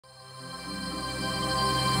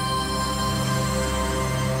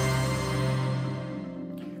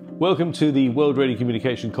Welcome to the World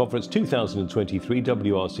Radiocommunication Conference 2023,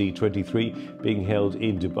 WRC-23, being held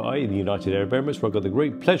in Dubai in the United Arab Emirates, where I've got the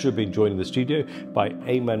great pleasure of being joined in the studio by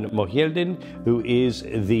Eiman Mohyeldin, who is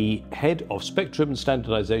the head of spectrum and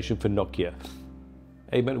standardization for Nokia.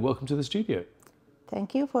 Eiman, welcome to the studio.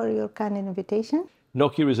 Thank you for your kind invitation.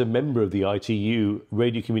 Nokia is a member of the ITU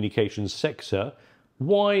Radiocommunication sector.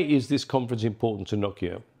 Why is this conference important to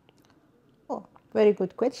Nokia? Oh, very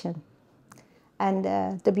good question. And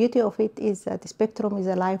the beauty of it is that the spectrum is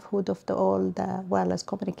a livelihood of all the wireless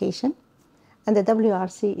communication. And the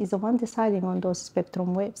WRC is the one deciding on those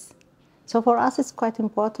spectrum waves. So for us, it's quite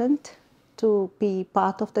important to be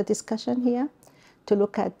part of the discussion here, to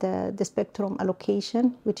look at the spectrum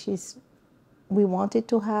allocation, which is we wanted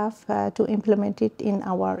to have to implement it in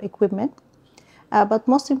our equipment. But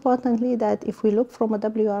most importantly, that if we look from a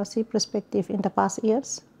WRC perspective in the past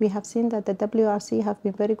years, we have seen that the WRC have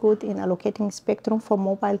been very good in allocating spectrum for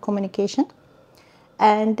mobile communication.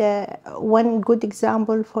 And one good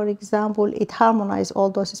example, for example, it harmonized all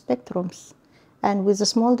those spectrums. And with a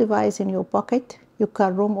small device in your pocket, you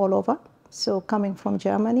can roam all over. So coming from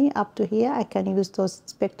Germany up to here, I can use those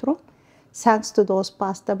spectrum. Thanks to those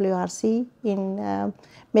past WRC in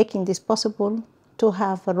making this possible to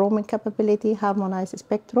have a roaming capability, harmonized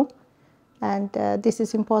spectrum. And this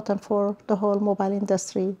is important for the whole mobile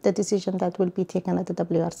industry, the decision that will be taken at the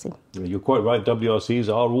WRC. You're quite right, WRCs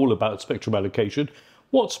are all about spectrum allocation.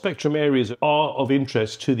 What spectrum areas are of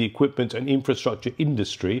interest to the equipment and infrastructure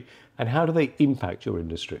industry, and how do they impact your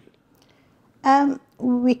industry?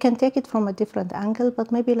 We can take it from a different angle,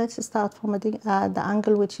 but maybe let's start from the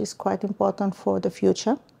angle which is quite important for the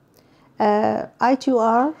future.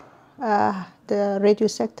 ITUWRC, the radio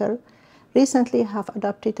sector, recently have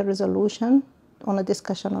adopted a resolution on a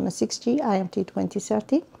discussion on a 6G IMT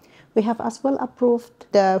 2030. We have as well approved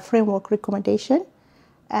the framework recommendation,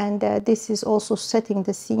 and this is also setting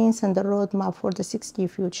the scenes and the roadmap for the 6G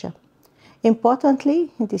future.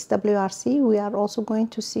 Importantly, in this WRC, we are also going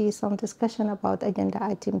to see some discussion about Agenda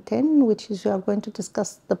Item 10, which is we are going to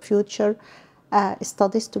discuss the future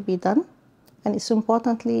studies to be done. And it's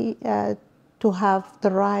importantly to have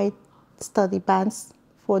the right study bands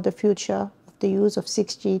for the future of the use of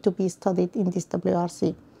 6G to be studied in this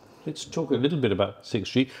WRC. Let's talk a little bit about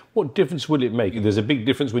 6G. What difference will it make? There's a big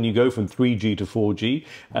difference when you go from 3G to 4G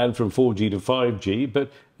and from 4G to 5G,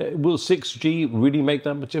 but will 6G really make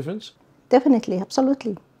that much difference? Definitely,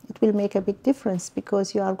 absolutely. It will make a big difference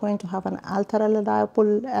because you are going to have an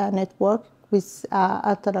ultra-reliable network with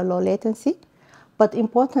ultra-low latency. But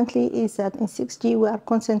importantly is that in 6G we are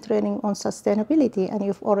concentrating on sustainability, and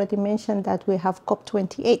you've already mentioned that we have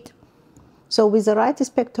COP28. So with the right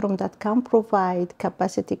spectrum that can provide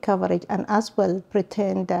capacity coverage and as well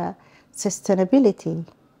pretend sustainability,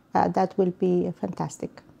 that will be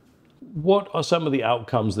fantastic. What are some of the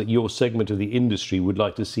outcomes that your segment of the industry would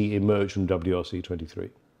like to see emerge from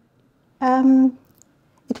WRC-23?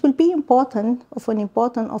 It will be important of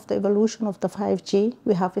the evolution of the 5G.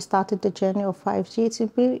 We have started the journey of 5G. It's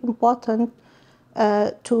very important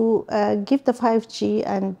to give the 5G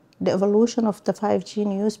and the evolution of the 5G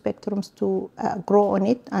new spectrums to grow on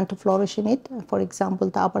it and to flourish in it. For example,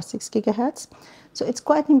 the upper 6 gigahertz. So it's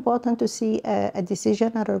quite important to see a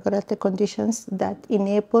decision and regulatory conditions that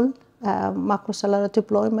enable macro-cellular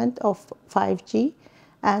deployment of 5G.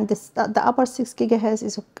 And the upper 6 gigahertz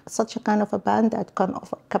is such a kind of a band that can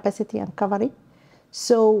offer capacity and coverage.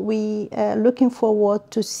 So we are looking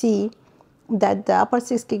forward to see that the upper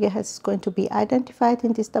 6 gigahertz is going to be identified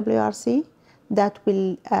in this WRC. That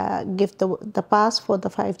will give the path for the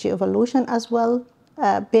 5G evolution, as well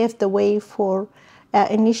pave the way for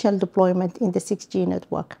initial deployment in the 6G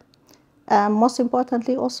network. Most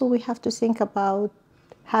importantly, also we have to think about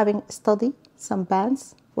having study some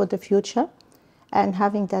bands for the future, and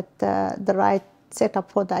having that the right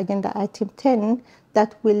setup for the Agenda Item 10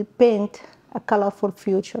 that will paint a colorful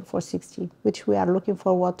future for 6G, which we are looking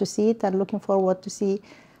forward to see it and looking forward to see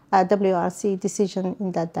a WRC decision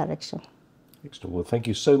in that direction. Excellent. Well, thank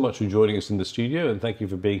you so much for joining us in the studio, and thank you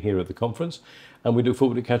for being here at the conference. And we look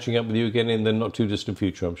forward to catching up with you again in the not too distant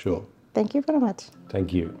future, I'm sure. Thank you very much.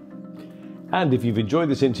 Thank you. And if you've enjoyed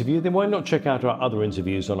this interview, then why not check out our other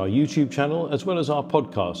interviews on our YouTube channel, as well as our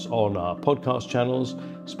podcasts on our podcast channels,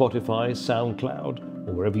 Spotify, SoundCloud,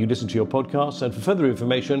 or wherever you listen to your podcasts. And for further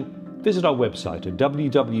information, visit our website at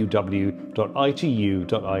www.itu.int.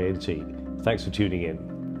 Thanks for tuning in.